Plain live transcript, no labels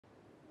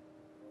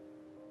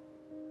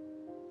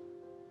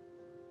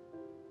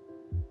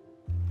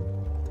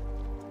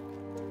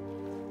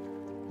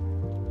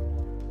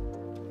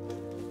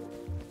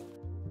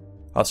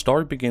Our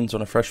story begins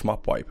on a fresh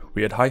map wipe.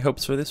 We had high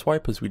hopes for this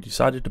wipe as we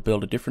decided to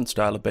build a different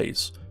style of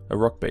base, a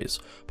rock base,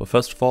 but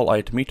first of all I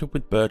had to meet up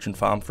with Birch and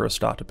farm for a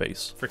starter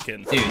base.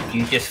 Frickin'. Dude,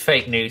 you just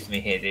fake news me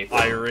here, dude.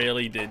 I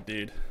really did,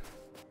 dude.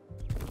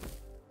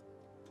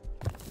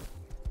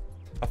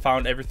 I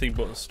found everything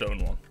but the stone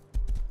one.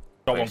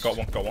 Got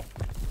one.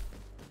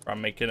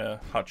 I'm making a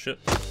hatchet.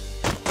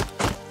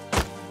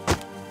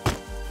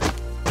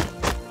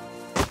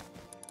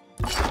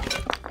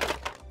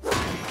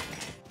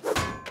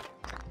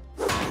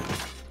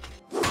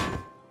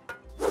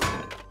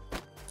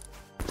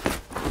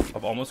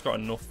 I've almost got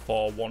enough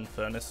for one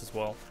furnace as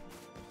well.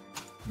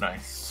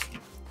 Nice.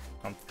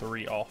 I'm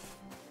 3 off.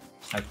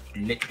 I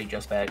literally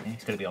just bagged me.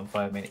 It's gonna be on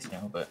 5 minutes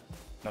now, but...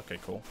 Okay,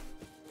 cool.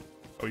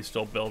 Are we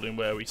still building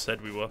where we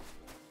said we were?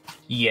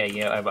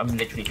 Yeah, I'm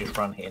literally just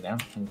run here now.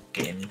 I'm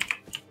getting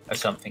a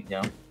something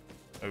down.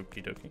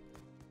 Okie dokie.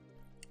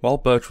 While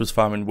Birch was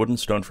farming wood and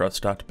stone for our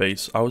starter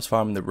base, I was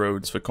farming the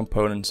roads for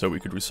components so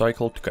we could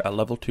recycle to get our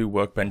level 2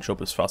 workbench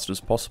up as fast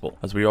as possible,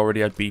 as we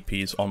already had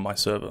BPs on my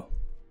server.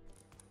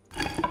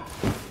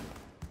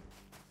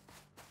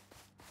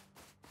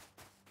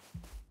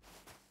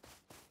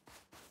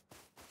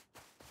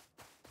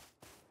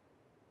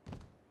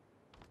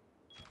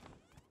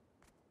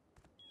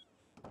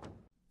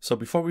 So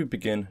before we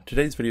begin,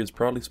 today's video is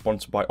proudly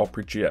sponsored by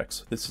Opera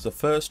GX. This is the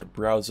first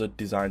browser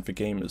designed for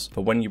gamers,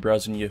 for when you're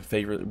browsing your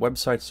favourite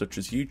websites such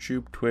as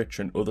YouTube, Twitch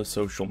and other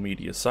social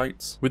media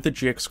sites. With the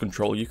GX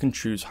control you can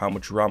choose how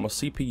much RAM or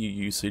CPU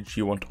usage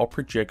you want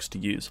Opera GX to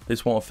use.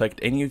 This won't affect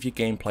any of your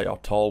gameplay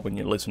at all when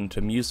you're listening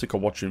to music or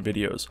watching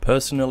videos.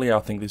 Personally I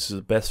think this is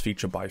the best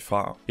feature by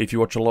far. If you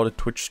watch a lot of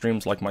Twitch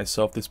streams like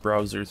myself, this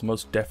browser is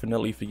most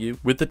definitely for you.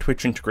 With the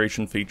Twitch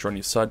integration feature on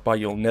your sidebar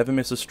you'll never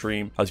miss a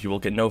stream, as you will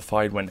get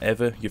notified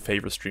whenever your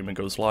favourite streamer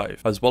goes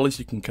live, as well as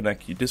you can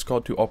connect your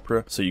Discord to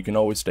Opera so you can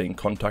always stay in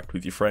contact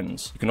with your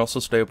friends. You can also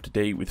stay up to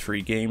date with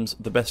free games,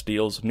 the best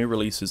deals, new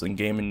releases and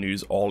gaming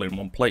news all in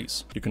one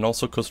place. You can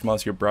also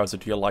customise your browser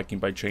to your liking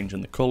by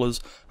changing the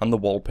colours and the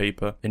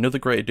wallpaper. Another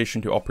great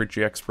addition to Opera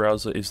GX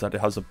browser is that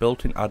it has a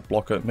built-in ad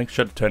blocker. Make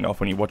sure to turn it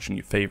off when you're watching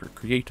your favourite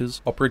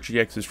creators. Opera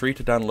GX is free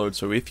to download,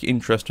 so if you're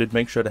interested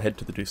make sure to head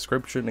to the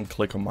description and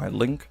click on my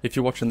link. If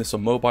you're watching this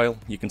on mobile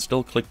you can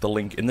still click the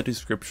link in the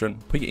description,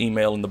 put your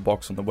email in the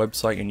box on the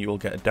website and you will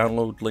get a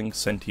download link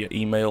sent to your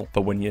email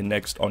for when you're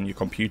next on your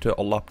computer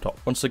or laptop.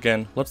 Once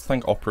again, let's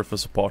thank Opera for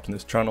supporting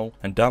this channel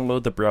and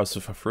download the browser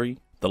for free.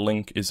 The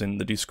link is in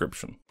the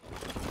description.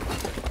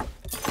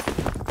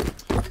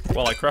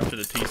 Well, I crafted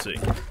a TC,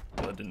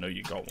 but I didn't know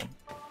you got one.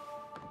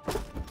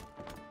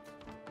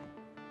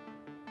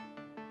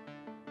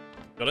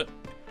 Got it?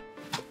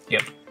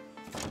 Yep.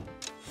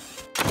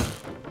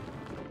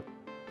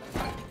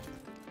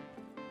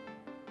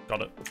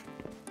 Got it.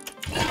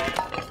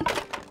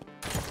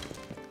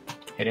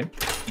 Hit him.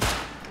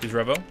 He's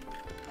Revo.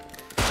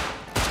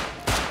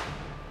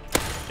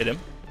 Hit him.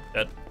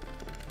 Dead.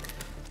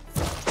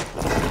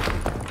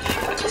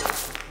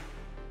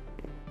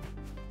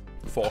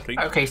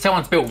 $40. Okay,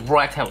 someone's built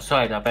right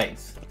outside our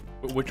base.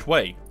 Which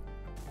way?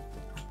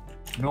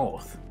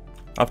 North.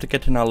 After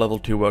getting our level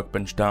 2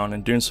 workbench down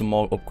and doing some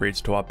more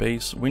upgrades to our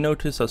base, we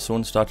noticed that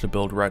someone started to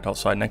build right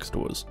outside next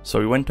to us. So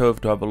we went over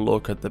to have a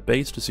look at the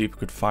base to see if we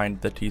could find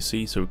the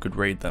TC so we could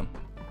raid them.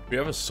 We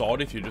have a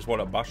sword if you just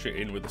want to bash it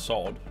in with a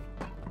sword.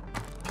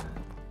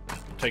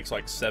 It takes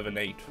like 7,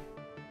 8.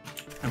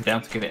 I'm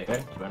down to give it a go,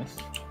 to be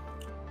honest.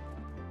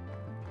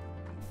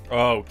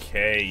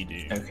 Okay,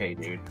 dude. Okay,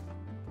 dude.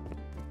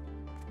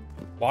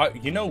 Why?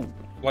 You know,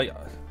 like,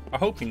 I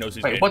hope he knows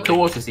he's Wait, getting what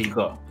doors has he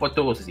got? What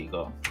doors has he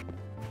got?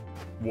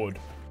 wood.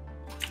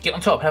 Get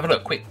on top, have a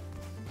look, quick.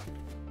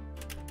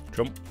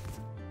 Jump.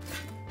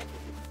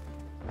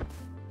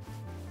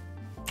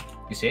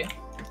 You see it?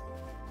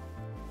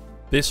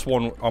 This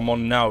one I'm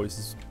on now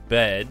is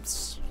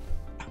beds.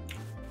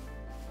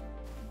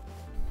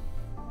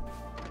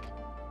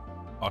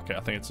 Okay, I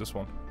think it's this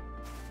one.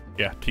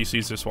 Yeah,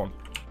 TC's this one.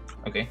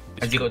 Okay.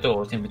 Has he got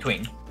doors in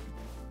between?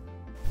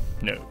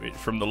 No,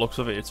 from the looks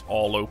of it, it's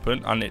all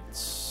open, and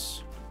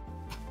it's...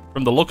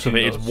 From the looks of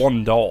it, it's doors.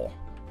 one door.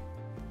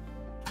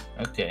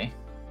 Okay.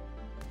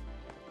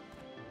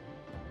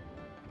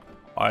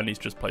 And he's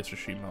just placed a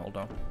sheet metal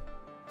down.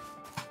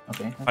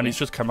 Okay. And he's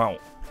just come out.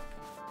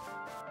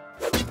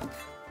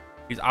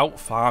 He's out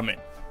farming.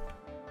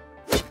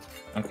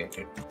 Okay,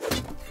 good.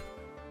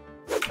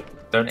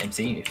 Don't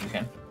MC if you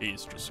can.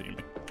 He's just seen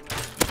me.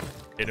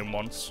 Hit him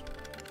once.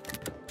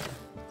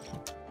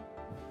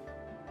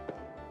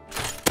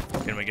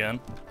 Hit him again.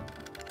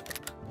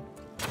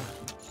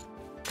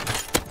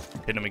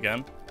 Hit him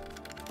again.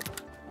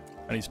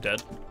 And he's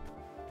dead.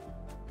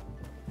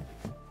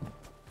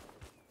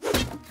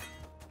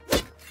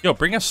 Yo,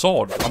 bring a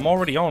sword. I'm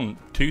already on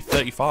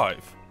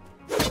 235.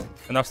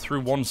 And that's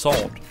through one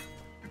sword.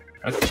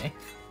 Okay.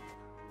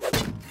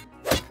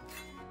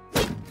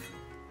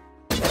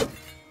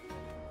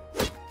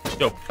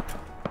 Yo.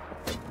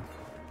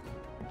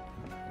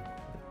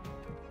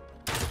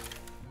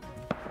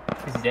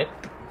 Is he dead?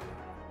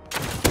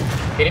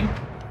 Hit him?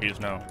 He is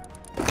now.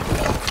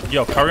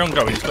 Yo, carry on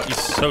going. He's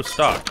so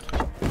stacked.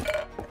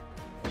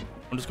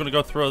 I'm just gonna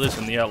go throw this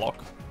in the airlock.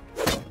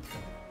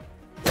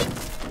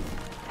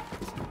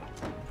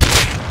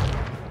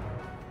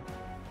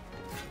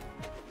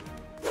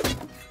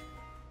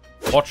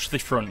 Watch the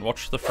front.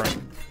 Watch the front.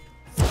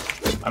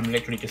 I'm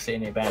literally just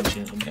sitting here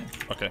bandaging at the minute.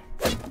 Okay.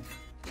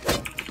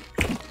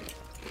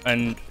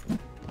 And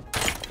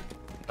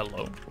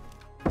hello.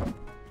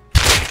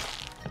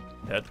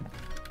 Dead.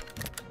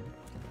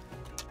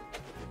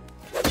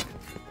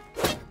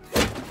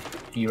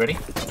 You ready?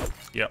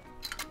 Yep.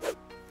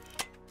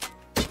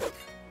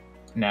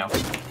 Now.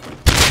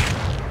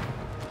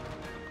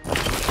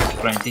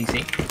 Playing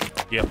DC.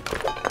 Yep.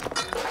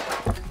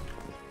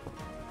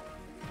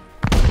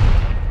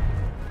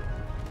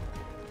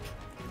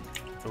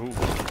 Ooh.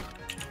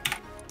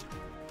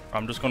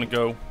 I'm just gonna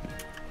go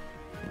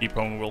deep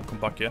and we'll come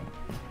back here.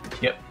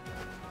 Yep.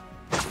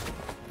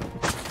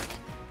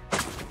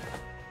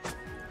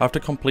 After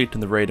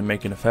completing the raid and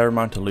making a fair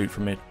amount of loot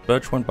from it,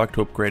 Birch went back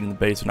to upgrading the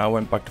base and I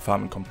went back to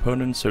farming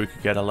components so he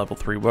could get a level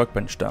 3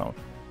 workbench down.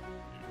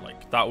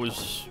 Like, that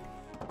was...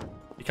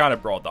 He kind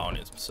of brought that on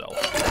himself.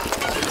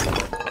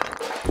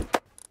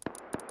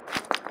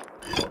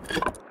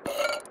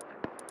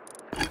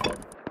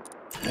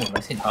 Oh,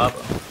 nice in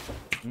harbour.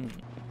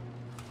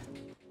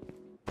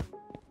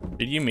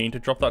 Did you mean to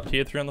drop that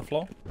tier 3 on the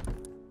floor?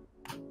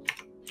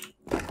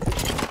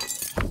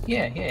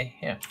 Yeah. You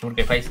want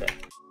to go place there?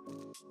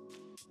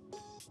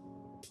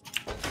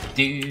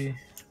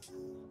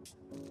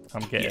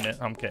 I'm getting it,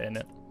 I'm getting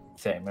it.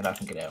 Same, and I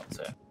can get out,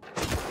 so.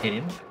 Hit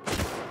him.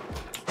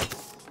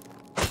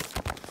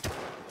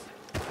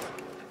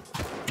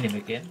 Hit him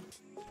again.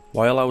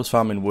 While I was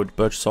farming wood,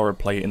 Birch saw a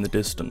player in the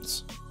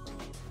distance.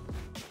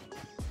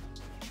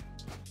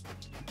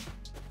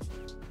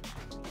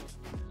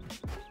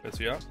 Where's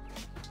he at?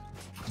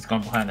 He's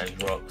gone behind those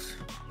rocks.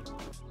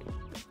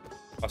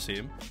 I see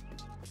him.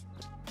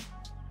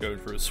 Going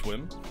for a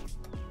swim.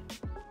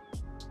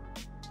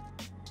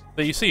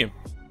 There, you see him?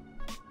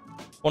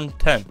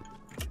 110.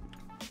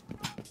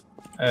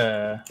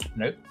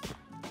 Nope.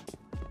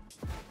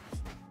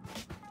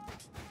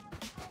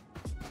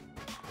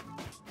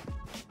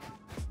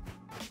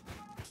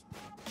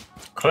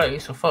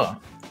 Close or far?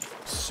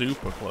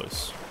 Super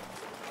close.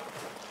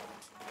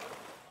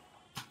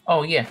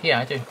 Oh, yeah,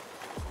 I do.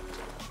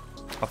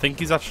 I think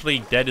he's actually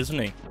dead, isn't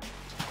he?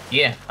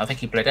 Yeah, I think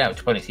he bled out.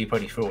 To be honest, he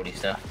probably threw all his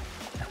stuff.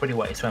 That's probably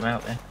why he swam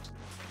out there.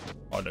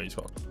 Oh no, he's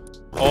got.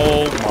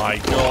 Oh my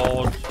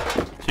god.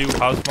 2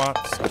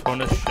 hazmats,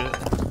 ton of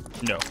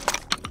shit. No.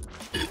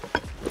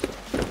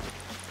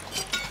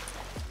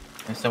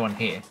 There's someone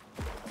here.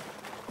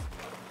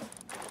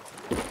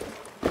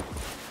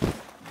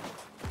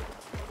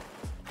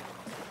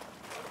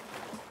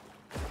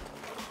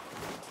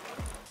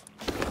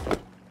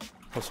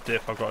 Plus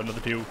diff, I've got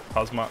another 2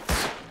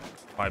 hazmats.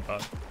 My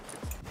bad.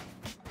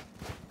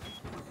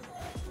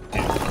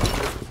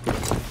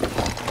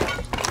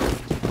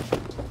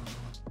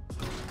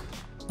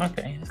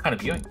 Okay, that's kind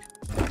of yoink.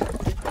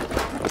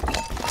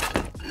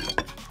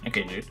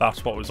 Okay, dude.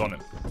 That's what was on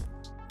him.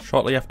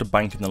 Shortly after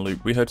banking the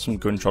loot, we heard some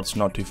gunshots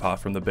not too far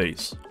from the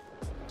base.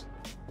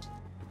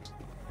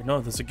 No,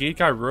 there's a gear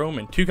guy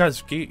roaming. Two gear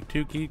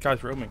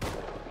guys roaming.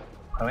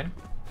 Coming.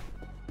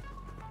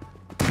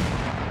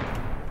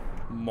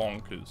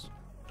 Monkers.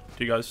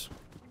 2 guys.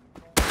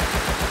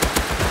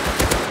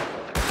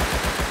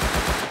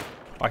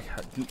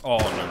 Oh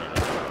no.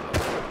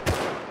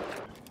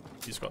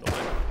 He's got away.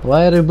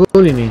 Why are you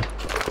bullying me?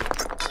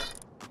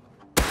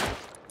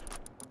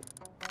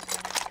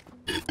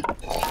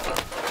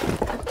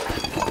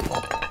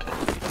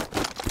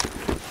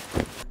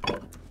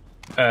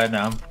 No,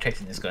 I'm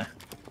chasing this guy.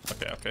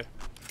 Okay.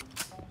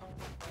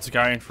 There's a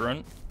guy in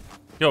front.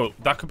 Yo,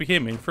 that could be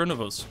him in front of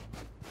us.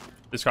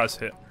 This guy's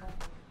hit.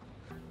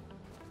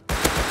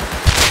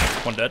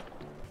 1 dead.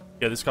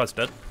 Yeah, this guy's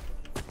dead.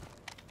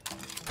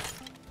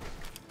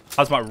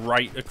 Hazmat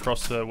right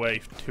across the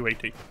way,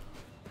 280.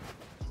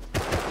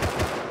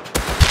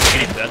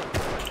 He's dead.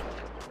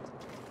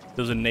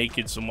 There's a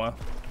naked somewhere.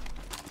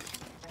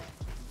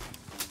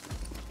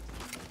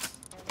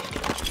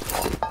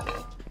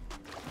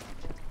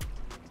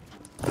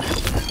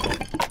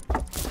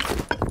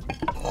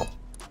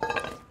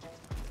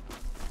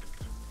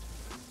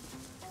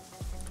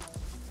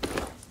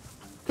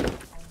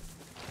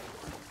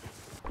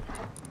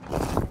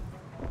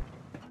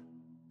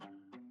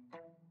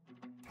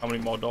 How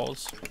many more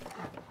doors?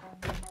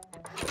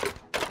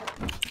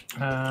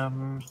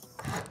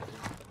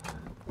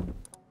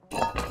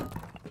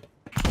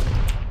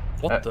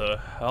 What the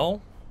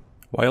hell?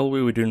 While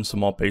we were doing some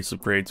more base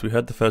upgrades, we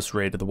heard the first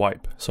raid of the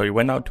wipe, so we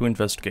went out to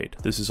investigate.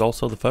 This is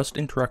also the first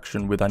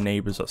interaction with our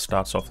neighbours that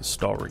starts off the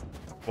story.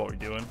 What are we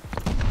doing?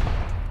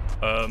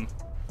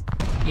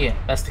 Yeah,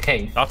 that's the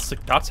cave.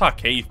 That's our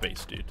cave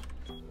base, dude.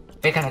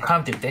 They're gonna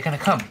come, dude. They're gonna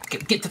come.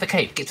 Get to the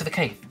cave. Get to the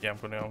cave. Yeah, I'm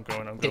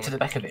going. Get to the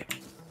back of it.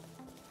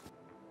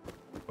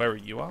 Where are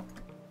you at?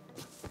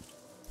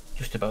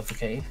 Just above the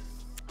cave.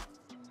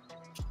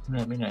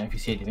 Let me know if you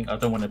see anything. I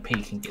don't want to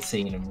peek and get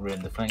seen and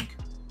ruin the flank.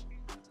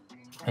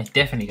 They're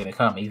definitely going to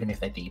come, even if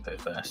they're depot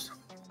first.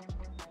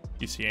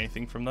 You see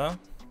anything from there?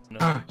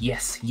 No.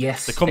 Yes,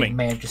 yes. They're coming. They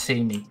may have just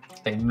seen me.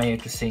 They may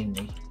have just seen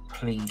me.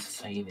 Please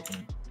say they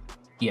didn't.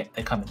 Yeah,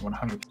 they're coming.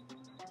 100.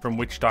 From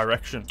which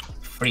direction?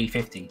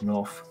 350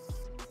 north.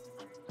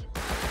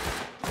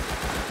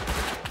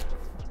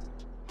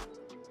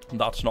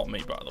 That's not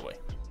me, by the way.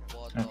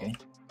 Okay.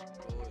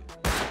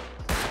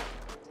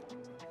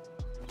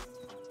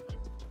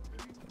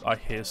 I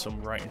hear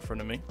some right in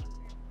front of me.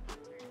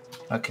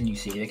 Can you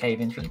see the cave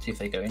entrance if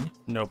they go in?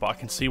 No, but I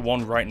can see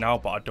one right now,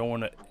 but I don't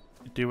want to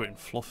do it and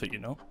fluff it, you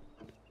know?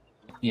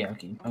 Yeah,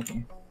 okay,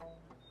 okay.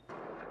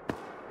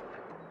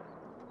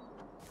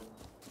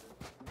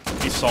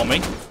 He saw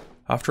me.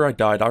 After I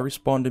died, I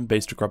respawned in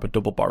base to grab a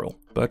double barrel.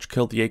 Birch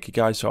killed the AK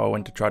guy, so I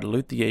went to try to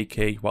loot the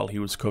AK while he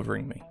was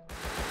covering me.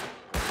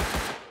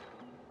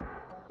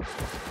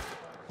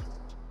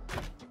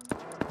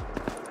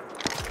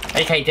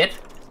 AK dead.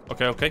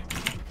 Okay, okay.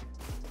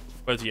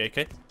 Where's the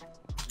AK?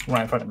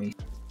 Right in front of me.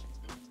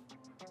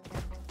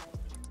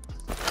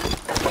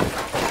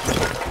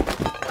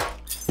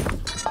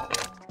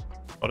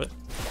 Got it.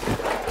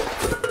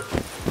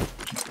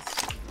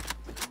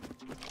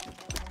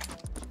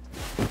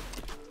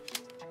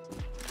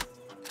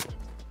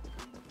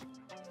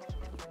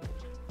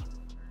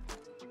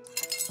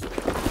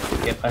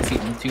 Yep, I see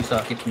them. 2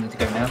 circuits. We need to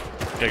go now.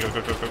 Okay, go,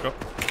 go, go, go, go.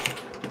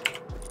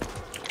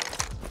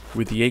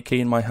 With the AK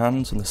in my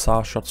hands and the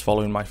SAR shots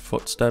following my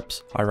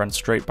footsteps, I ran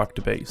straight back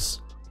to base.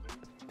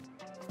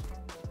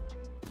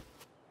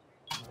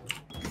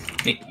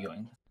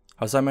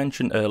 As I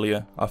mentioned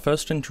earlier, our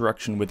first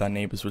interaction with our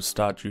neighbours would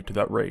start due to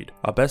that raid.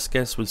 Our best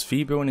guess was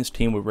Phoebo and his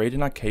team were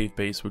raiding our cave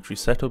base, which we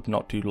set up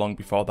not too long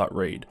before that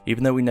raid.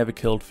 Even though we never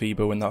killed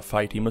Phoebo in that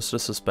fight, he must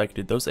have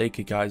suspected those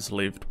AK guys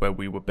lived where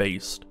we were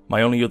based.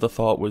 My only other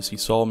thought was he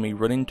saw me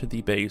run into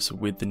the base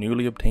with the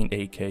newly obtained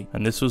AK,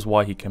 and this was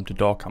why he came to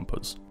door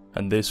campers.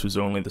 And this was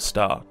only the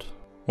start.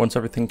 Once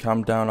everything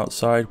calmed down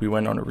outside, we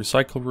went on a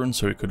recycle run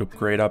so we could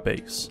upgrade our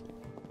base.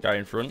 Guy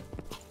in front.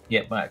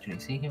 Yep, I actually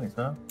see him as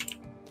well.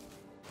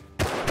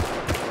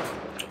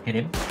 Hit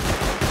him.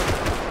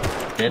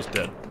 Dead. He's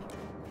dead.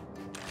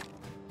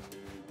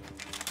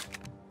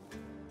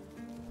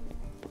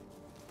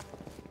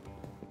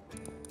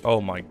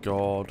 Oh my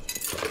god.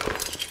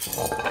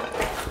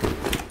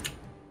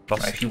 I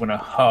actually want to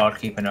hard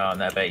keep an eye on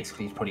that base,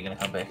 because he's probably going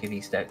to come back if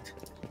he's stacked.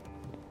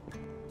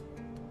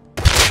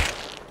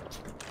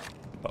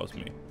 That was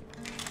me.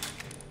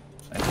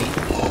 Okay.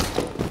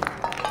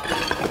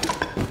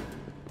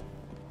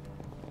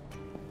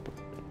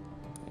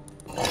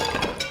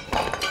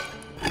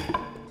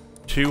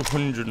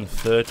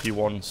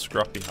 231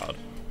 scrap he had.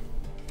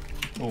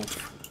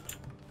 Oof.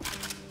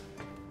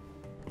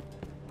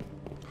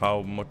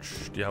 How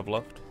much do you have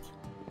left?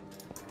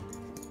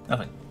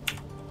 Nothing.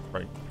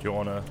 Right, do you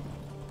wanna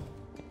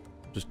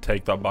just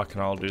take that back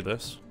and I'll do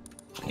this?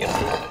 Yep.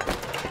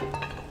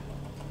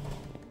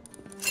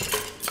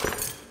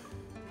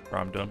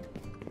 Right, I'm done.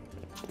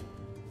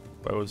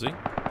 Where was he?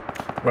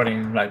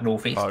 Running like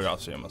northeast. Oh yeah, I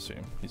see him, I see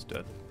him. He's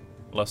dead.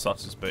 Unless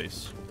that's his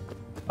base.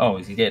 Oh,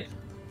 is he dead?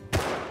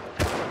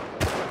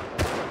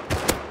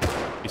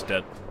 He's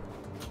dead.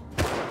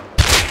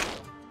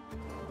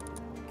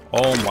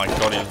 Oh my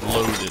god, he's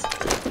loaded.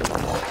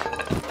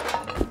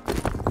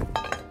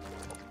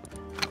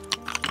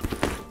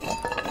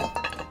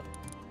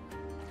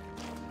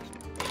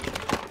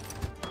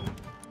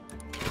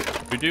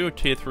 We do a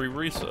tier 3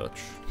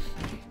 research.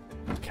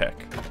 Keck.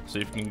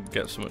 See if we can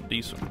get something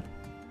decent.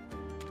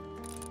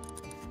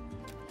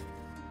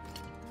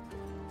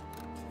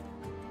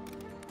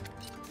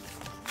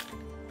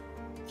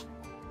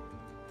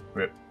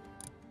 Rip.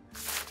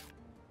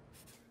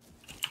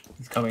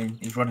 He's coming.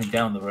 He's running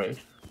down the road.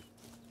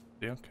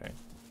 Yeah, okay.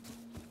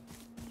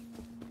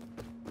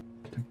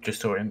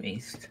 Just saw him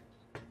east.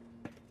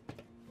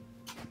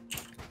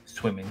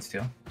 Swimming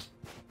still.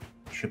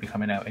 Should be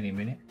coming out any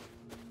minute.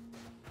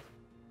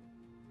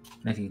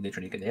 Unless he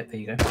literally get there. There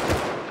you go.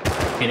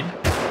 Hit him.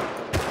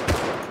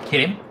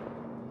 Hit him.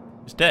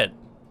 He's dead.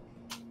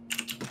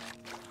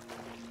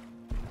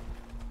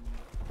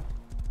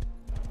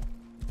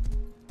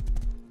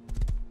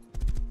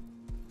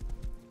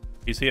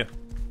 He's here.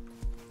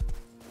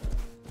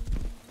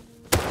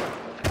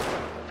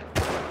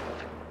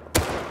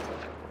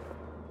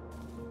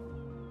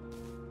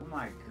 Oh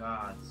my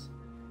god.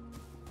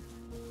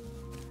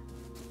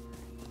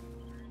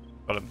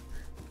 Got him.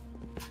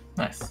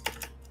 Nice.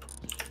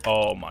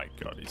 Oh my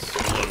god, he's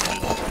loaded.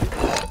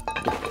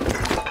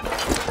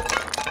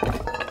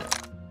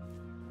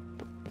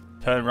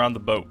 Turn around the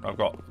boat. I've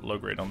got low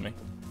grade on me.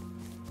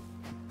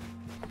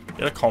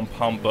 Get a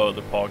compound bow,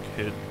 the pog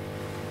kid.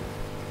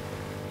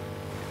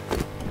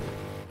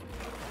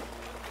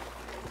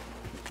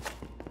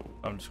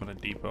 I'm just gonna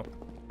depot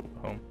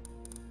home.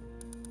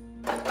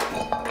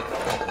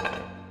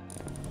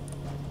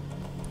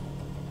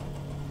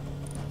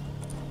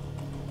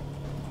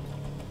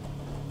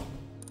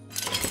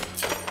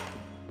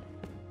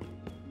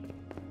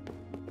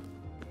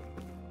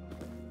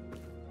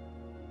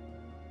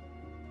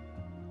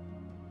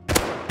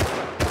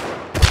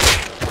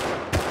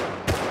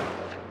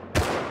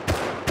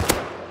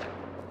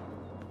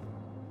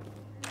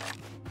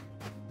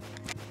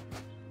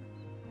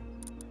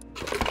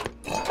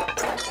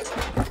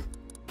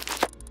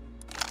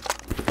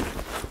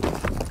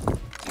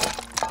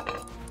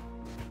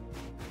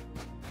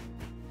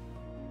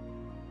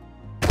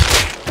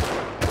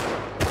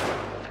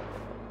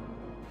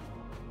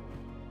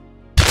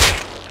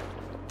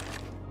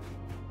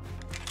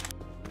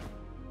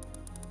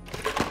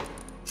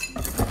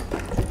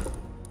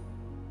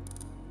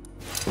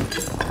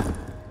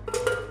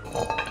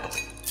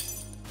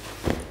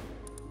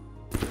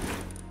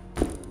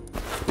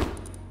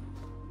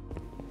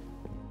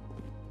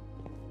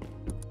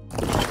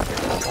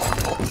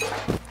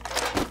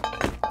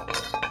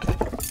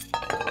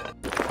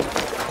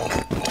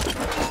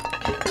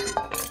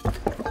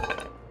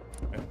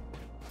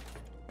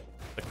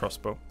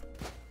 crossbow.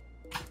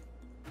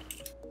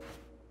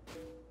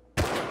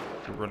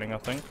 You're running, I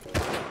think.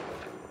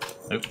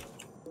 Nope.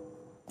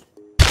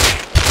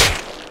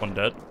 One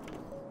dead.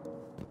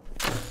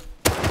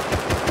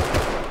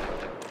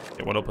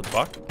 Get one up at the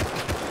back.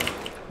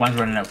 One's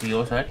running up to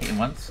your side, hit him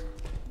once.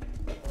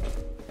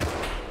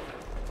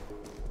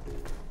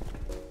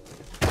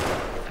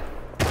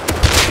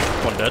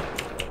 One dead.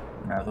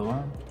 Another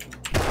one.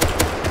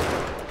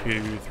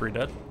 2, 3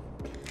 dead.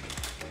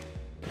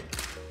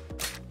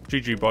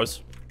 GG,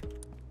 boys.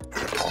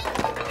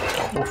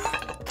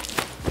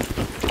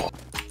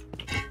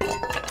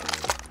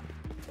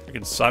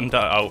 Freaking Santa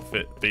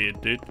outfit beard,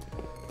 dude.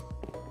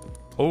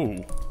 Oh.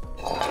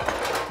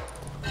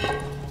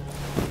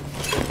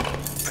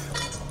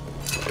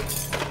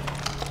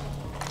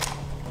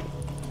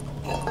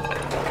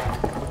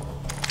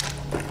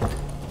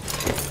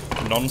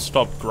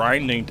 Non-stop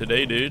grinding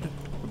today, dude.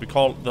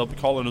 They'll be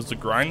calling us the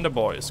Grinder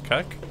Boys,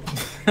 Keck.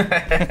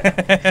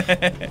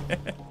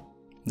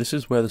 This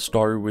is where the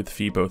story with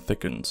Phoebo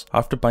thickens.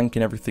 After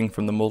banking everything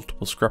from the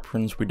multiple scrap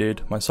runs we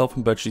did, myself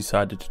and Birch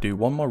decided to do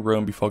one more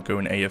roam before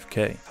going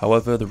AFK.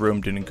 However, the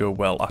roam didn't go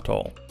well at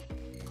all.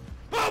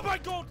 Oh my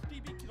god!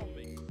 DB killed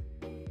me.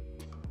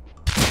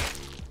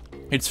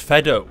 It's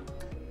Fedo.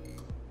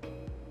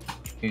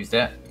 Who's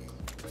that?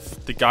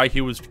 The guy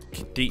who was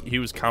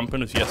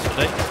camping us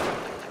yesterday.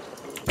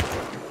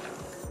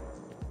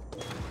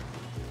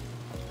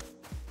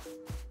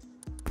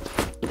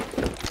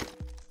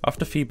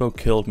 After Phoebo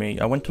killed me,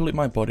 I went to loot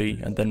my body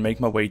and then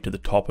make my way to the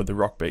top of the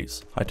rock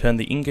base. I turned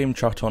the in-game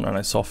chat on and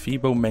I saw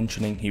Phoebo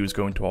mentioning he was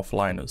going to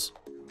offline us.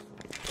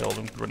 Told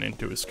him to run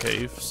into his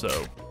cave,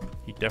 so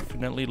he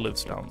definitely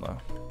lives down there.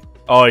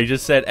 Oh, he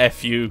just said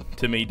F you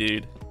to me,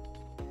 dude.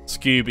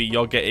 Scooby,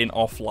 you're getting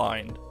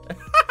offline.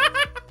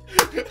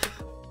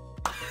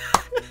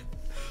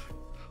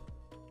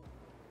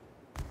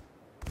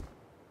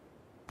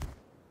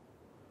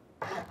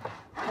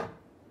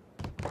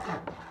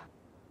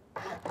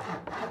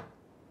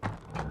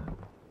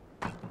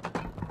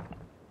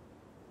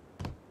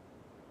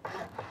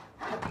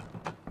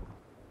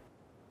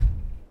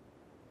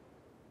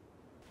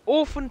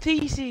 Orphan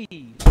TC!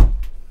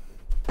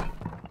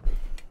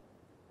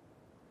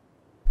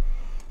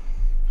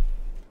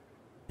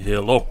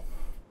 Hello.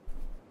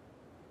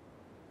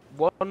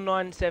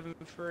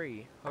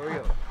 1973. Hurry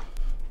up.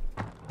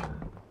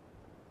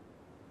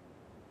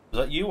 Is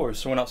that you or is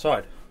someone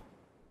outside?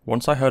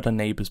 Once I heard our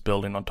neighbours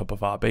building on top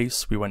of our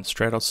base, we went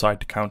straight outside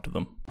to counter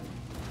them.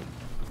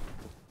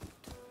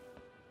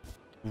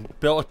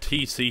 Built a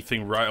TC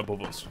thing right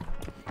above us.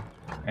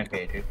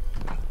 Okay, dude.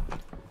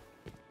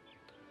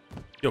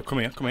 Yo, come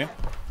here, come here.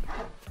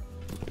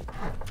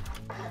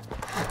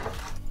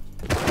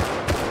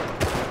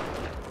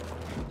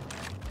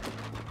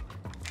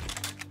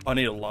 I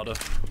need a ladder.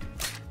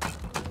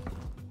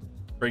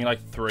 Bring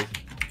like 3.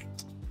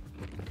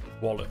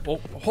 Wallet.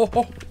 Oh, oh,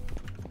 oh.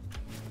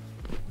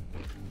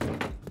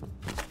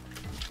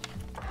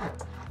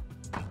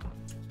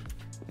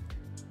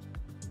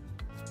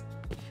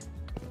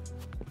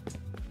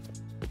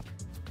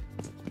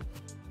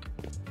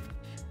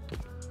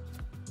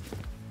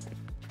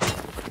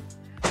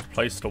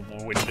 Place the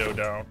window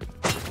down.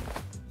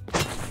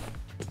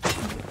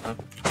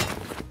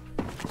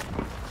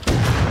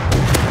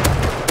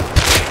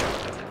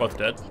 Both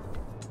dead.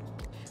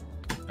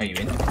 Are you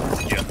in?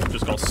 Yeah,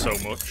 just got so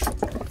much.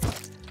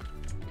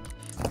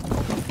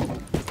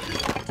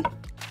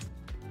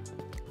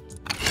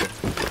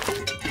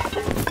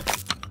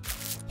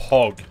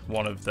 Hog,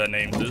 one of their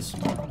names is.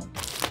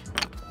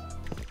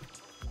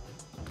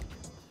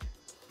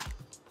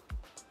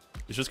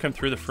 It just came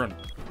through the front.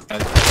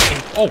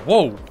 Oh,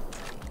 whoa!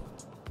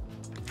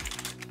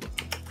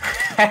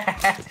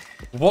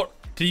 What?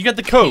 Did you get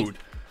the code?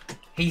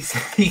 He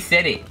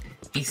said it.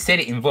 He said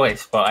it in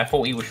voice, but I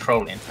thought he was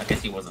trolling. I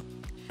guess he wasn't.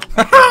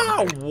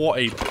 What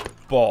a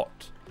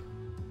bot.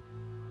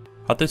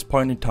 At this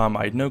point in time,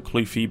 I had no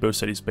clue Phoebo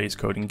said his base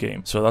code in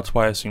game, so that's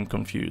why I seemed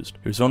confused.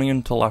 It was only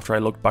until after I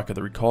looked back at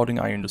the recording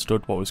I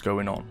understood what was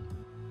going on.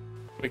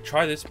 Wait,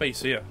 try this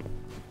base here.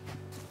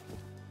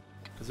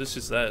 Because this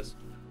is theirs.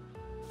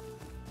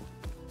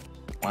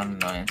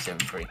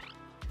 1973.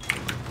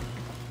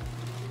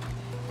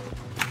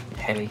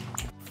 Heli.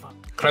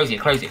 Close it,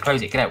 close it,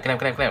 close it. Get out, get out,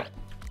 get out, get out.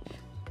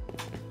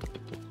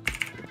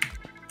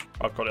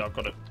 I've got it, I've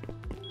got it.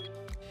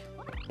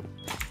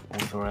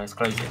 Authorize,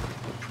 close it.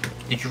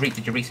 Did you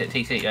reset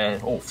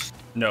TC? Orphs?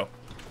 No.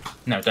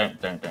 No, don't.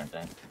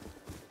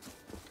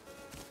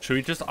 Should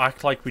we just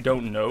act like we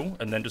don't know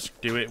and then just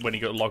do it when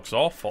he logs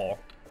off, or?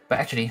 But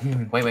actually,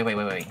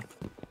 wait.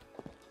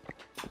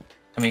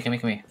 Come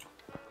here.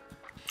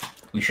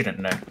 We shouldn't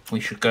know. We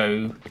should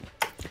go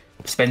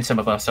spend some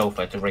of our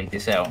sulfur to raid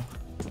this out.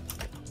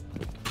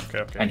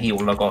 Okay. And he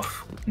will log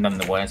off none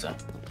the wiser.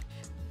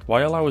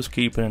 While I was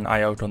keeping an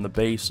eye out on the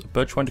base,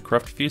 Birch went to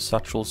craft a few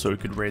satchels so he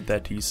could raid their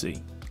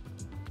TC.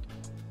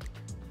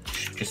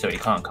 Just so he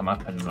can't come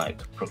up and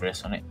like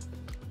progress on it.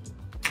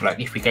 Like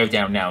if we go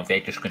down now,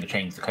 they're just going to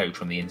change the code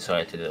from the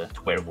inside to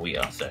wherever we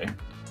are. So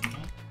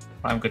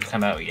I'm good to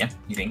come out, yeah?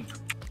 You think?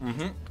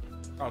 Mm-hmm.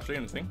 Can't see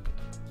anything.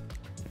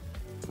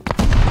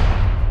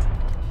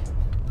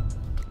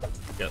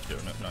 Yeah, it's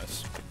doing it.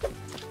 Nice.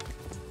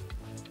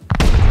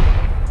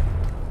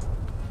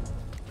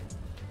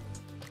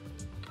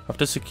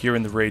 After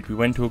securing the raid, we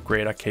went to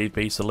upgrade our cave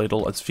base a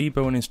little as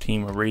Phoebo and his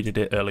team raided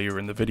it earlier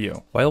in the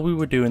video. While we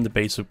were doing the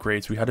base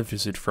upgrades, we had a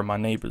visit from our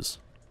neighbours.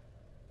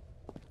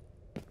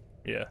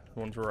 Yeah, the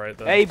ones right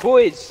there. Hey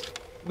boys,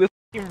 we're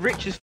f***ing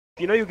rich as f***.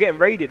 You know you're getting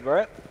raided,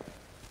 right?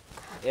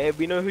 Yeah,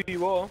 we know who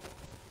you are.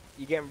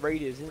 You're getting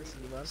raided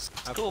instantly, man.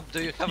 Scoop,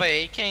 do you have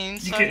a AK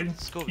inside?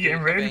 Scoop, do you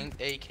have an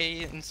AK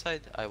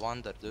inside? I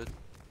wonder, dude.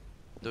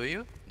 Do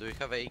you? Do you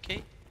have a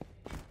AK?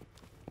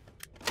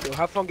 Yo,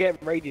 have fun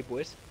getting raided,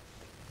 boys.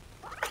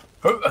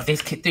 Oh,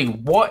 this kid,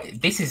 dude,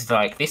 what? This is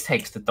like, this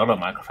takes the dollar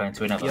microphone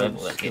to another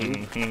level. That kid.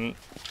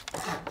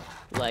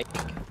 Mm-hmm. Like,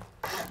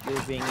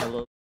 you're being a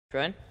little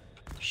friend.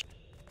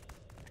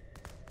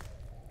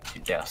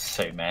 Dude, they are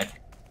so mad.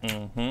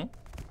 Mm-hmm.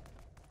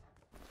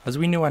 As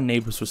we knew our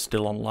neighbours were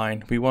still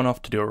online, we went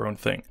off to do our own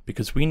thing,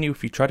 because we knew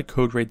if we tried to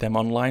code raid them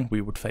online,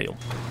 we would fail.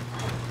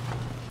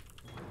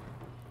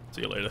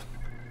 See you later.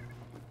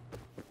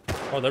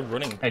 Oh, they're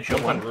running. Hey, sure,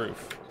 on one. the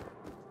roof.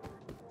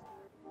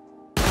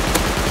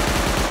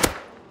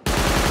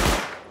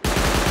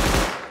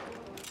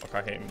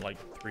 I hit him like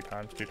 2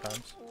 times.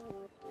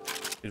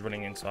 He's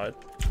running inside.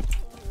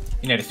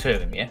 You know, there's 2 of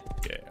them, yeah?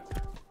 Yeah.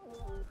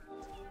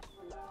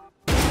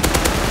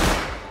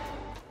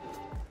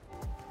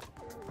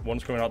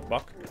 One's coming out the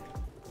back.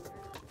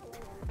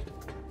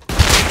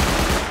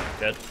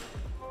 Dead.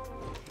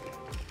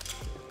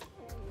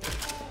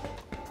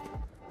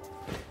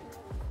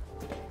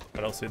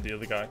 I don't see the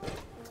other guy.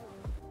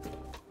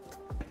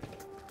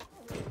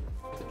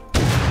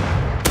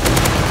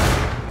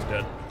 He's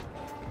dead.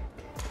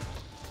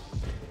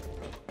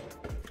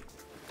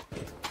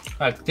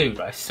 Like, dude,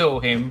 I saw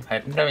him,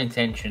 had no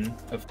intention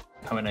of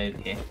coming over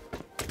here.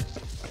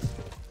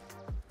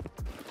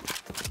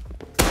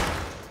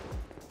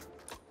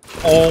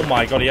 Oh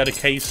my god, he had a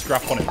case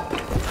strap on him.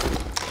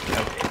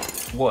 Okay.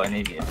 What an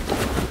idiot.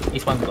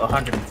 This one's got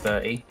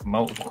 130,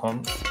 multiple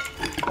comps.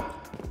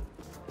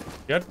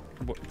 He had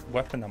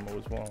weapon ammo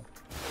as well.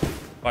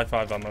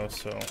 5.5 ammo,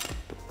 so...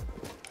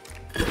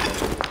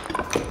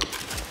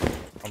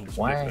 I'm just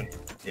Why?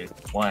 stupid. Dude,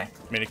 why?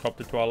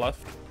 Minicopter to our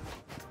left.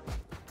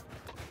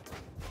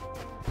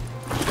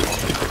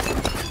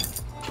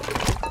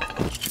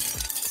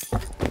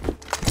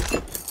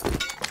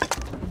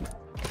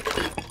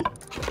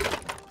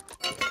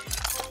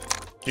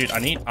 Dude, I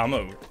need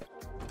ammo.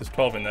 There's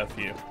 12 in there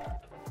for you.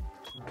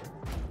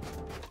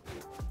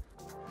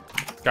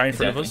 Guy in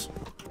front of us.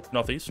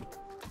 Northeast.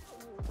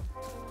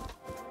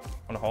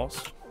 On a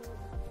horse.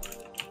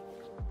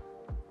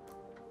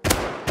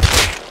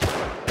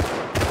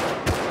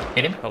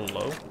 Hit him?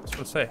 Hello? I was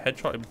gonna say,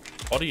 headshot him,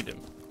 bodied him.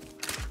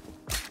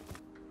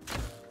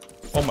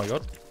 Oh my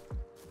god.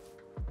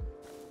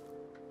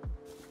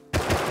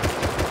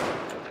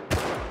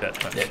 Dead,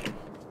 nice. Dead.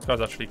 This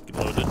guy's actually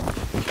loaded.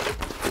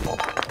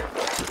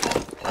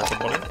 Where's the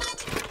body?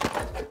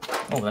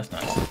 Oh, that's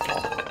nice.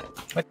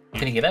 Where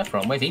can you get that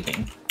from? Where's he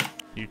been?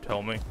 You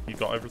tell me. You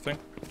got everything?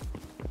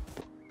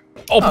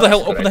 Up the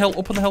hill, up on the hill,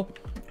 up on the hill.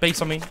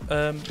 Base on me.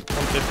 150,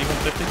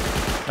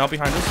 150. Now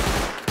behind us.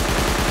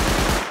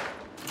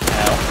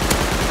 Ow.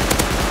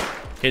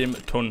 Hit him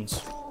at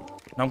tons.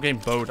 Now I'm getting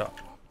bowed up.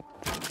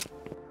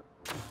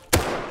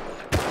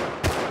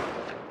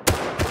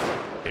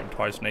 Hit him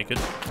twice naked.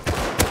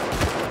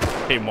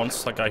 Hit him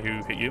once, that guy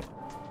who hit you.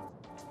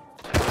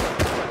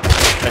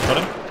 I got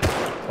him.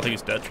 I think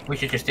he's dead. We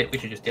should just dip, we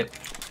should just dip.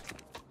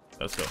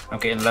 Let's go. I'm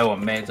getting low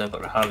on meds, I've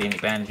got hardly any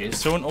bandages.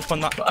 Someone up on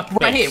that.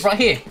 Right here, right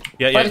here!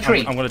 Yeah, By yeah, the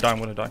tree. I'm gonna die, I'm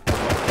gonna die.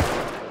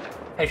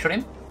 Hey, shot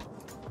him.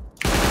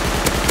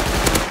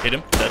 Hit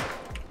him, dead.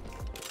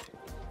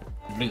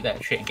 Loot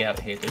that shit and get out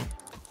of here, dude.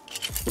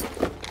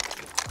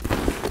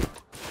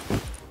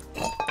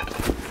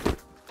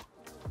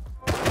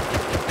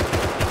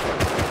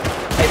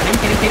 Hey, hit him,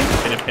 hit him, hit him.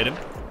 Hit him, hit him.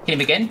 Hit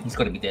him again, he's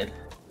gotta be dead.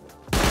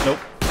 Nope.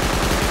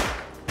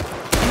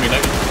 I'm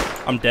reloading.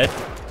 I'm dead.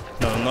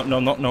 No, no,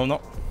 no, no,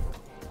 no.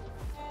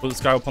 Put this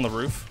guy up on the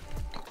roof.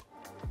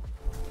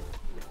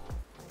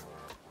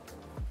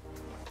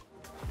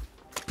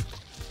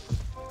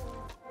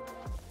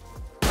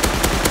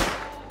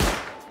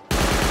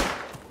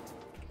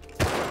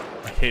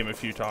 I hit him a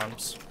few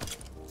times.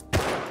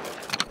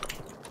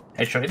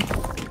 Headshot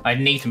him. I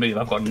need to move,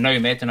 I've got no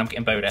meds and I'm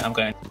getting bowed out.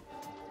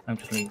 I'm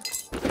just leaving.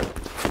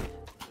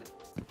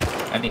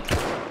 I need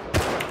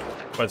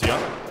Where's he at?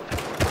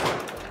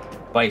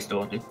 by his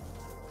door, dude.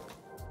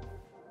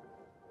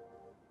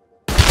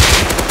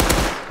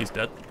 He's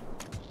dead.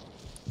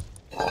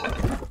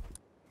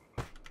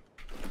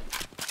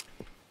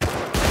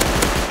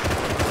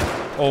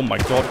 Oh my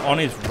god, on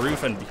his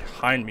roof and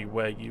behind me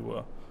where you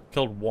were.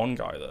 Killed one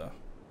guy there.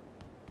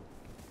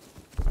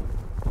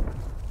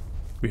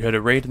 We heard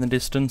a raid in the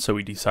distance, so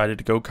we decided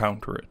to go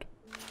counter it.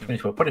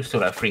 We'll probably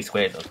still have 3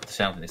 squares though, but the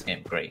sound in this game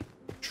is great.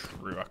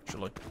 True,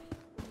 actually.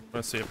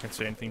 Let's see if I can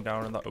see anything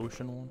down in that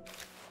ocean one.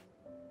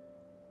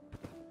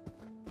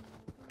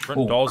 Front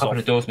Oh, a door's couple off.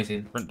 of doors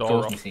missing. Front door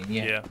Doors off. missing,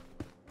 yeah. Yeah.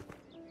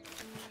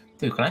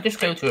 Dude, can I just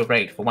go to a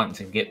raid for once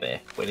and get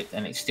there,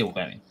 and it's still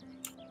going?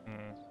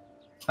 Mm.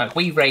 Like,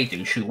 we raid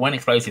do, shoot one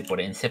explosive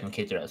bullet and 7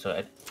 kids are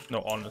outside.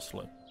 No,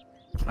 honestly.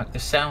 Like, the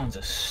sounds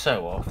are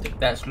so off. Dude.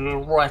 That's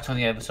right on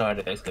the other side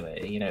of the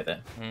excavator, you know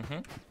that. Mm-hmm.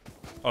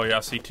 Oh yeah, I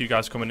see 2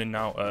 guys coming in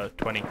now,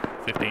 20,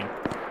 15.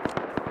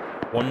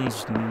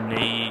 One's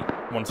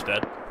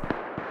dead.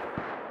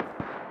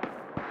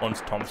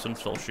 One's Thompson,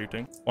 still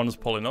shooting. One's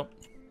pulling up.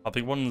 I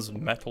think one's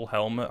metal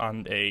helmet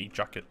and a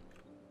jacket.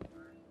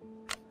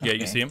 Yeah,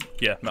 you see him?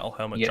 Yeah, metal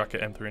helmet,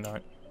 jacket,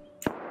 M39.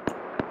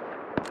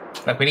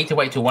 Like, we need to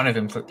wait till one of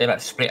them, they like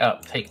split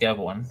up, take the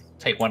other one.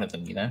 Take one of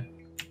them, you know?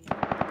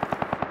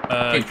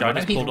 Dude, Guy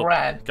just pulled up.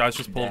 rad. Guys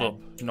just pulled up,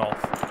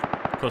 north.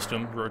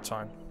 Custom, road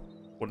sign.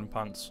 Wooden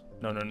pants.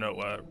 No,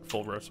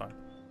 full road sign.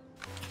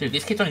 Dude,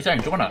 this kid's on his own,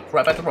 join up,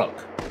 right by the rock.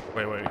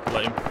 Wait,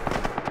 let him.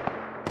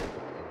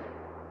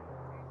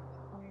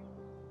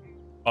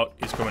 Oh,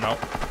 he's coming out.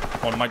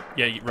 On my,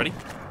 yeah, you ready?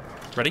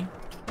 Ready?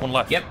 One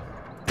left. Yep.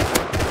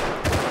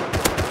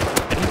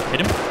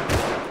 Hit him.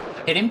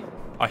 Hit him.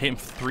 I hit him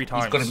 3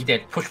 times. He's gotta be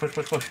dead. Push.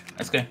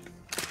 Let's go.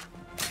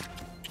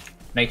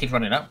 Naked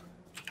running up.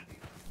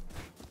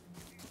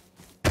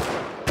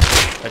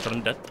 I got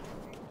him dead.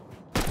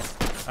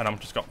 And I'm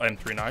just got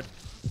M39.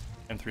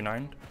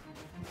 M39.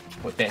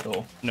 What, dead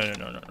or? No.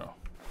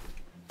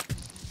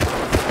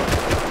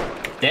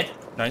 Dead?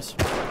 Nice.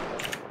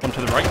 One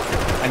to the right.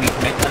 I need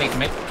to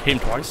make. Hit him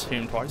twice.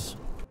 Hit him once.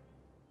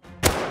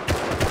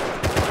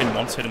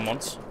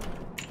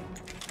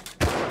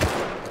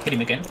 Hit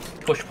him again.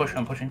 Push,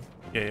 I'm pushing.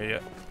 Yeah.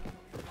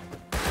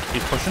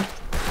 He's pushing.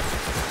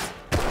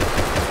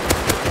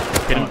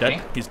 Hit him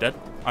dead. He's dead.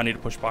 I need to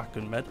push back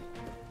and med.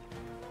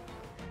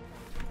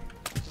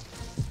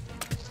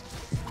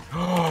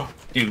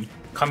 Dude,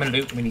 come and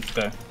loot, we need to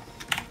go.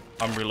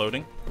 I'm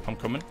reloading. I'm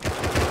coming.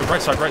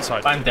 Right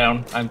side. I'm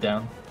down.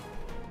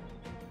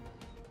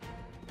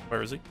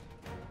 Where is he?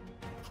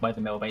 By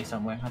the mill base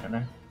somewhere, I don't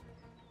know.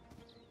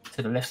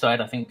 To the left side,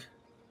 I think.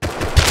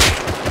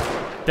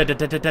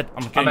 Dead.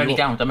 I'm only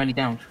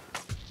downed.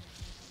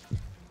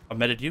 I've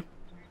medded you.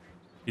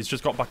 He's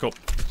just got back up.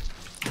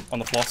 On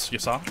the floss, you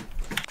saw.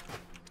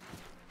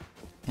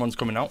 One's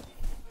coming out.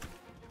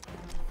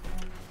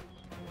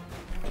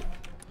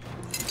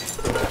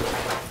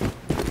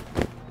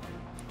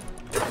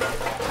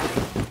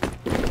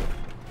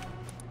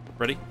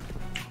 Ready?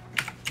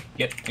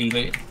 Yep, are you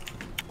looted?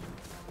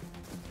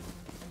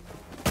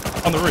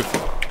 On the roof.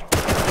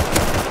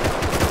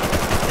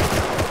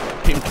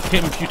 Hit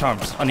him a few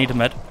times. I need a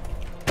med.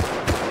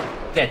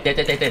 Dead.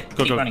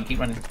 Go. Keep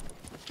running.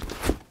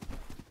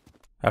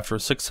 After a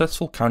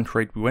successful counter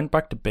raid, we went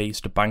back to base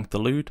to bank the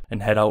loot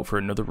and head out for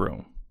another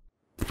room.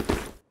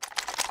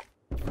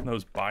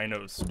 Those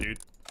binos, dude.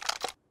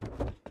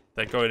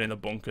 They're going in the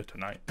bunker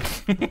tonight.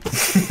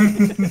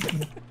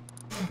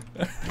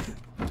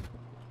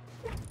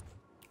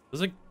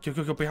 There's a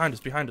go behind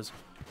us.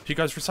 You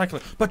guys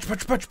recycling.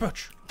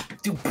 Butch.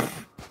 Dude.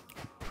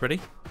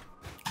 Ready?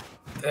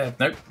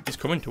 Nope. He's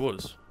coming to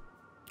us.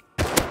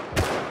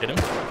 Hit him.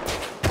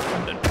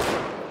 And then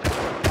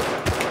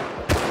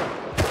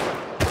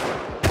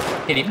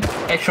Hit him.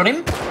 Headshot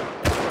him.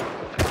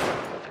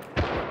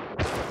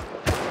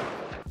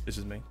 this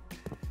is me.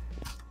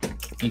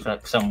 He's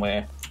like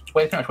somewhere.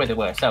 Pretty much where they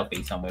were.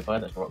 Southeast somewhere by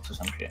those rocks or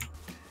some shit.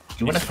 Do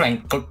you want to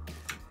flank? Go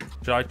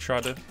Should I try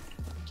to?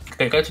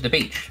 go to the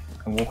beach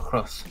and walk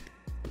across.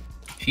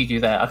 If you do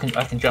that, I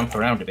can jump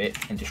around a bit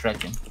and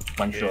distract him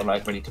once you're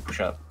like ready to push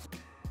up.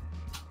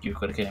 You've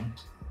got to kill him.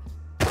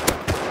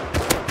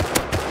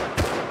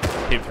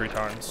 Hit him 3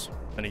 times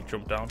and he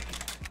jumped down.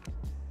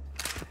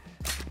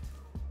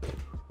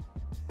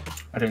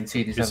 I don't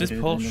see this. Is this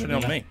pushing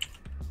on me?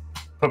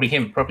 Probably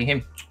him.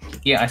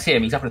 Yeah, I see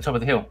him. He's up at the top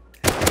of the hill.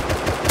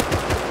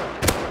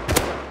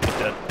 He's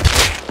dead.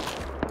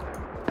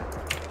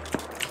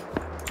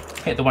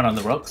 Hit the one on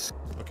the rocks.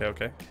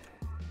 Okay.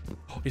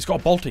 Oh, he's got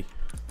a bolty.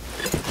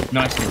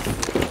 Nice.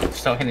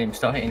 Start hitting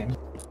him.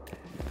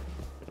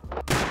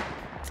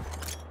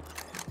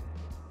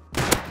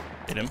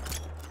 Hit him.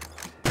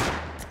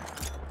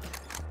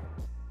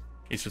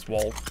 He's just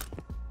walled.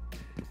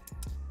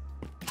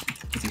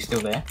 Is he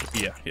still there?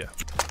 Yeah.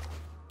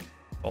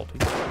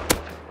 Bolty.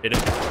 Hit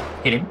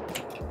him.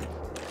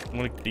 I'm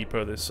gonna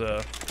depot this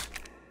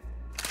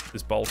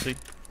this bolty.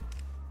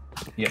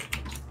 Yep.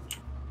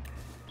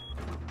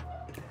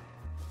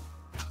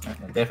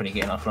 I'm definitely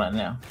getting offline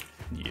now.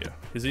 Yeah.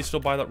 Is he still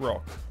by that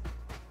rock?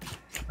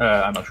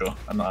 I'm not sure.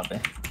 I'm not up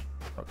there.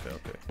 Okay.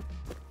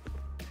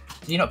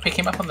 Did you not pick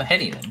him up on the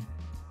heli then?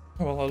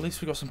 Well, at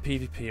least we got some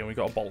PvP and we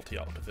got a bolty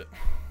out of it.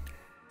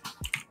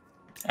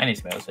 And he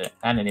smells it.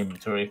 And an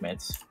inventory of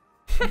meds.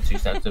 2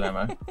 stacks of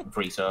ammo.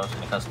 3 stars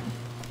in the custom.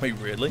 Wait,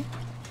 really?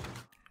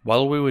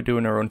 While we were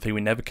doing our own thing,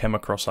 we never came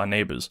across our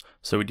neighbours,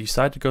 so we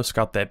decided to go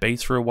scout their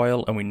base for a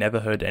while, and we never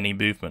heard any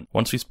movement.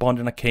 Once we spawned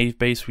in a cave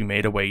base, we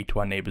made our way to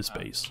our neighbour's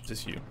base. Is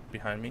this you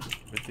behind me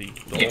with the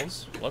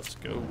doors? Yeah. Let's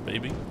go,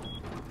 baby.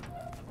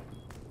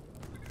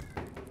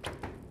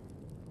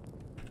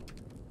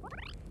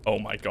 Oh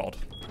my god.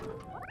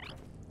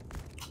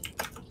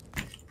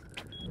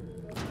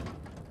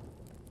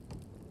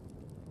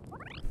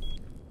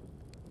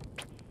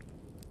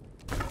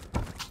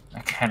 I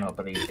cannot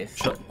believe this.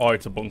 Oh,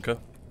 it's a bunker.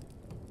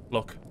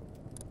 Look.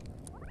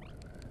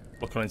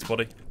 Look on his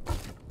body.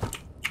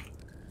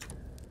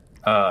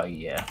 Oh,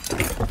 yeah.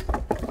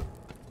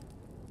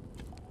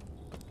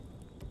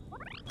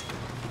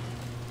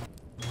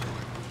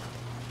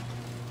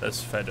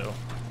 There's Fedo.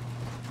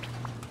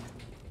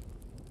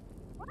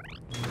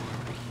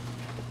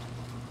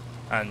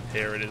 And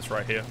here it is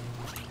right here.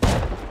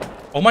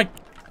 Oh my...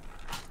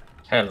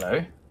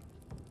 Hello.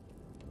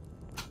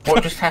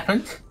 What just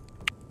happened?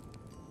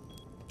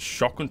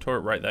 Shotgun turret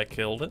right there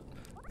killed it.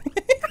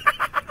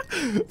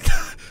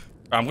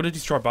 I'm gonna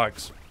destroy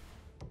bags.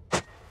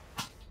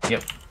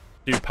 Yep.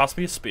 Dude, pass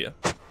me a spear.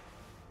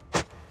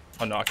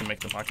 Oh no, I can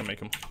make them. I can make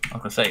them. I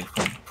was gonna say,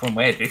 from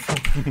where, dude?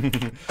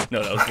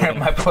 No, that was Where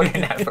am I pulling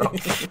that from?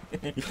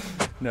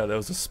 No, there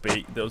was a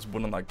spear. There was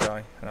one on that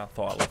guy, and I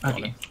thought I left it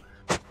on him.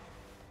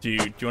 Dude,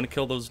 do you want to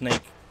kill those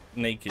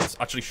nakeds?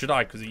 Actually, should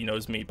I? Because he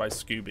knows me by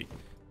Scooby.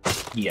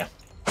 Yeah.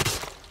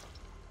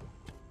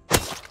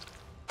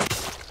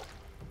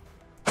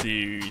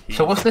 Dude.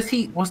 So was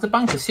the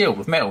bunker sealed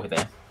with metal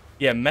there?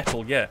 Yeah,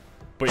 metal, yeah.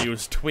 But it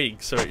was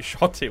twig, so it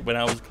shot it when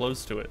I was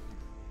close to it.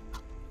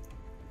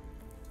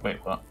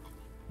 Wait, what?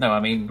 No, I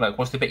mean, like,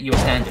 what's the bit you were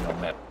standing on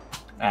metal?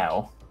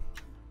 Ow.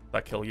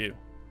 That kill you?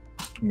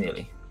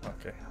 Nearly.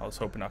 Okay, I was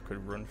hoping I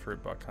could run through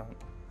it, but I can't.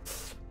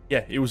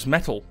 Yeah, it was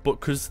metal, but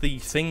because the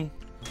thing,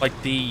 like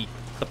the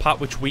part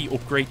which we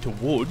upgrade to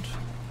wood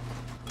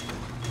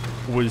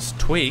was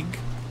twig,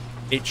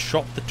 it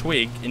shot the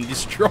twig and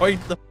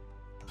destroyed the...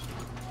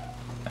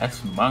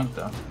 That's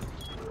monka.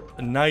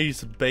 A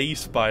nice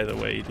base, by the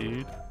way,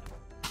 dude.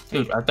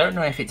 Dude, I don't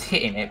know if it's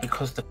hitting it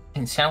because the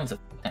f***ing sounds are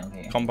down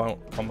here. Combat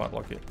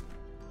lock it.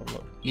 Oh,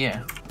 look.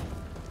 Yeah.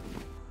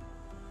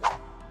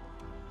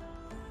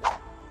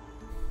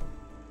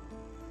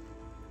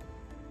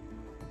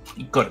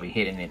 You've got to be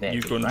hitting it there.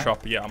 You gun right?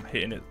 chopper, yeah, I'm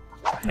hitting it.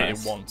 I hit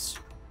it once.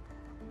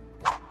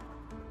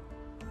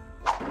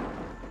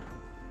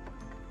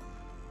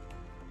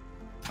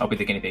 I'll be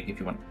the guinea pig if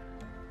you want.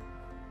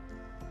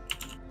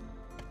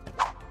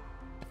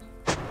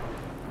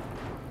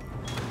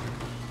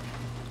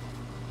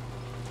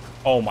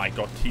 Oh my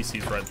god,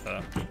 TC's right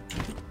there.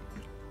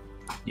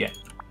 Yeah.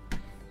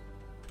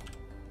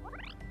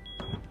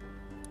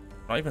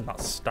 Not even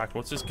that stacked.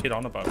 What's this kid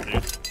on about,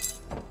 dude?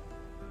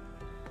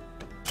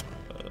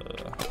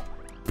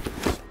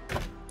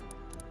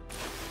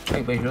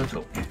 Wait, where's your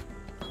tool?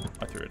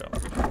 I threw it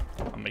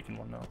out. I'm making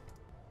one now.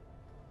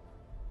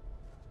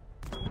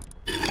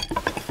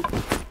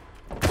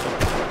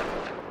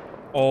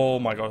 Oh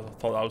my god, I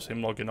thought that was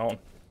him logging on.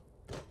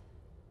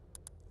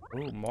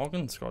 Oh,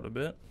 Morgan's got a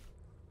bit.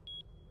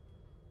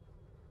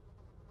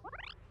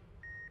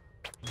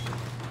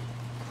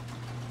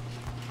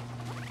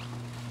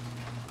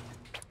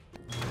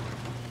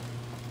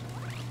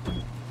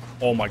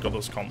 Oh my god,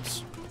 those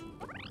comps.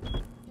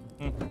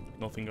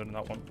 Nothing good in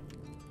that one.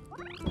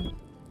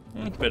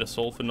 Bit of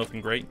sulfur, nothing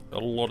great. A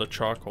lot of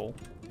charcoal.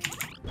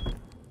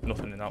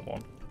 Nothing in that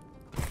one.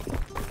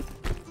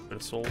 Bit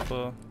of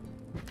sulfur.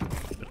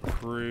 Bit of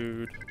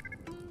crude.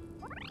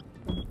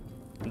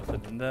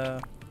 Nothing in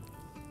there.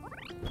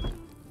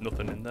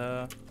 Nothing in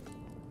there.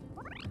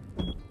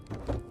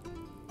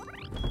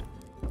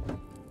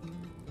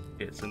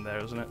 It's in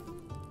there, isn't it?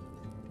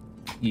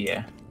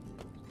 Yeah.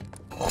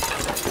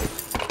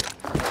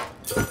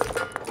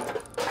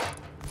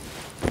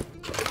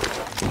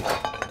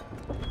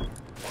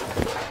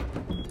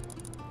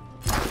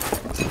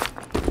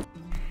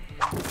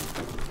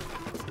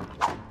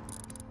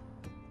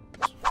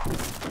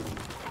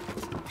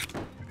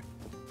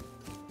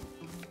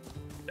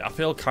 I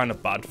feel kind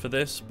of bad for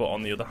this, but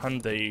on the other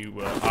hand, they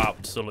were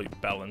absolute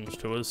bellends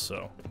to us,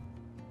 so.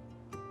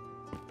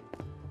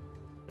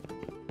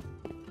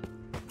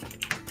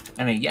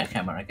 I mean, yeah,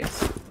 camera, I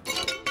guess.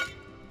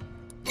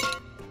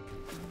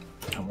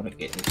 I'm gonna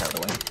get this out of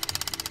the way.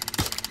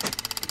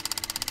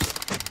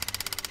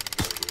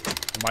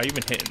 Am I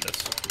even hitting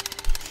this?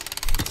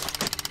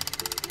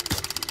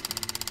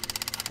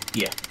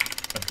 Yeah.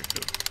 Okay,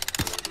 good.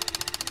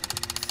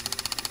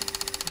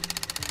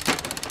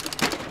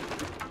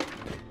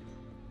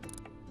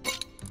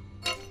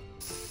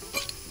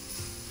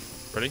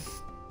 Ready?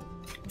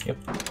 Yep.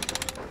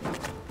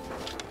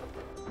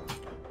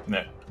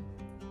 No.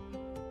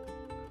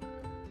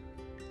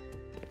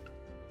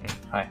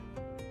 Hi.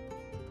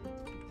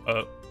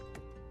 Oh,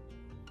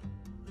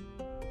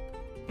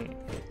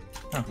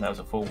 that was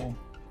a full wall.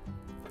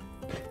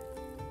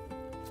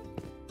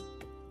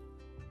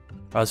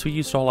 As we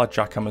used all our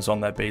jackhammers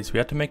on their base, we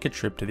had to make a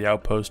trip to the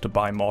outpost to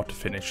buy more to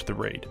finish the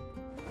raid.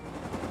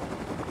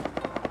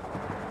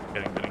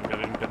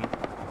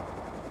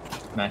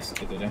 Nice,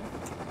 good to do.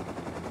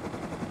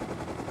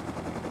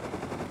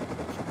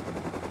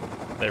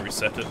 They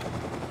reset it.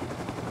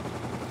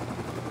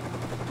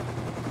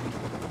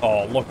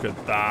 Oh, look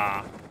at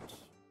that.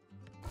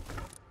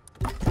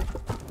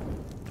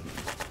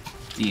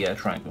 The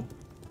triangle.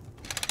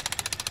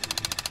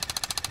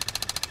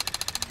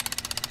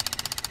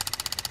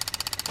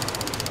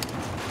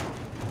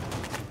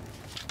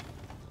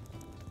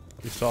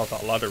 We saw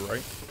that ladder,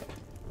 right?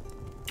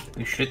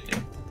 We should do.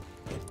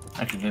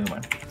 Actually, never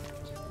mind.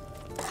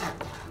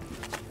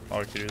 Oh,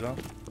 we can do that.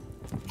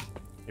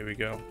 Here we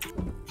go.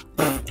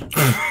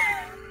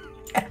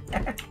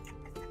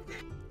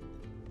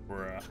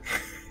 Bruh.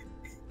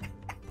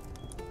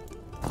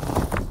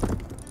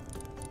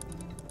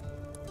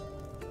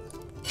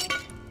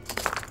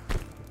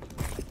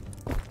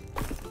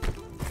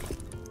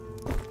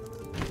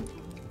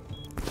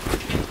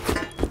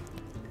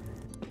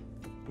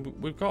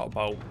 We've got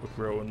about a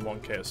row and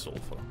 1k of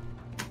sulfur.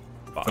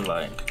 For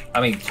like, I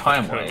mean,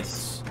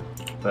 time-wise,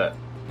 but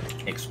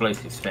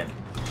explosive spin.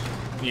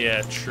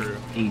 Yeah, true.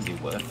 Easy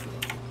worth.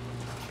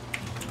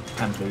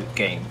 And loot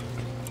game.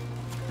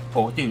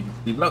 Oh, dude,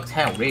 we lucked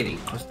out really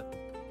because the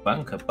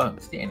bunker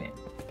bugs, didn't it?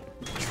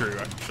 True,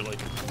 actually.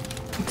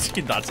 That's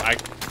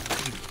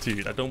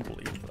dude, I don't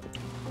believe